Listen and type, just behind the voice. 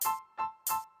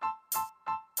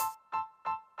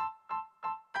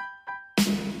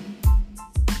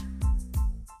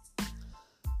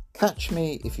Catch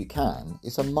Me If You Can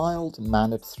is a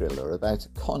mild-mannered thriller about a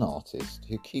con artist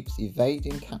who keeps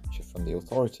evading capture from the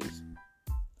authorities.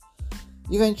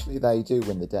 Eventually they do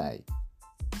win the day,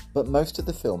 but most of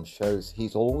the film shows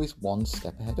he's always one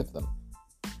step ahead of them.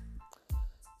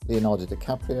 Leonardo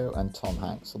DiCaprio and Tom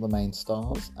Hanks are the main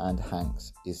stars, and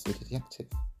Hanks is the detective.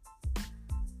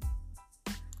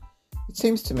 It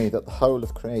seems to me that the whole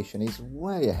of creation is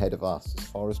way ahead of us as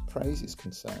far as praise is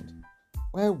concerned.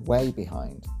 We're way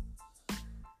behind.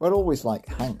 We're always like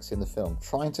Hanks in the film,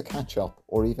 trying to catch up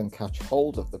or even catch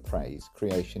hold of the praise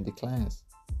creation declares.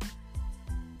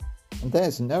 And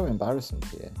there's no embarrassment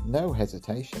here, no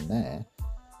hesitation there.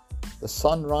 The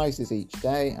sun rises each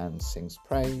day and sings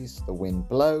praise, the wind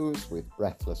blows with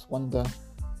breathless wonder,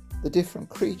 the different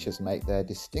creatures make their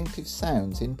distinctive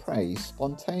sounds in praise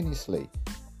spontaneously,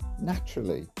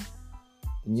 naturally.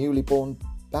 The newly born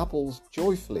babbles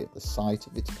joyfully at the sight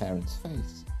of its parent's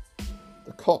face.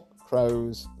 The cock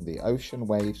crows and the ocean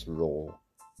waves roar.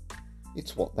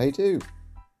 It's what they do.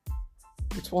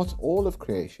 It's what all of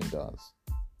creation does.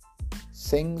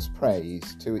 Sings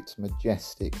praise to its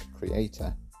majestic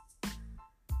creator.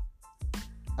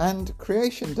 And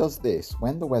creation does this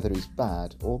when the weather is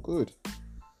bad or good,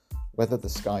 whether the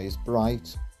sky is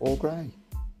bright or grey.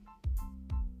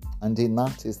 And in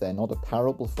that, is there not a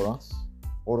parable for us,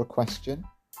 or a question?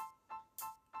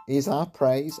 Is our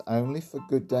praise only for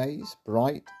good days,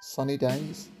 bright, sunny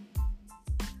days?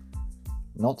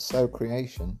 Not so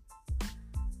creation.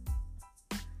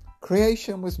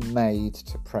 Creation was made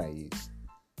to praise,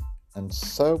 and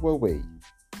so were we.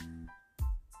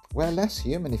 We're less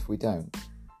human if we don't,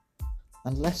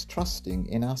 and less trusting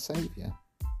in our Saviour.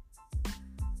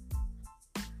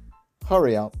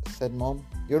 "Hurry up," said Mom.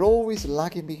 "You're always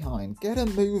lagging behind. Get a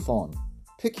move on.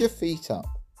 Pick your feet up."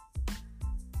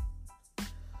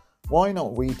 Why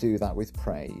not we do that with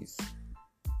praise,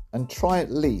 and try at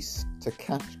least to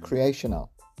catch creation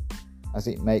up as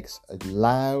it makes a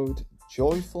loud,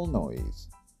 joyful noise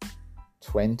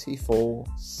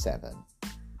 24/7.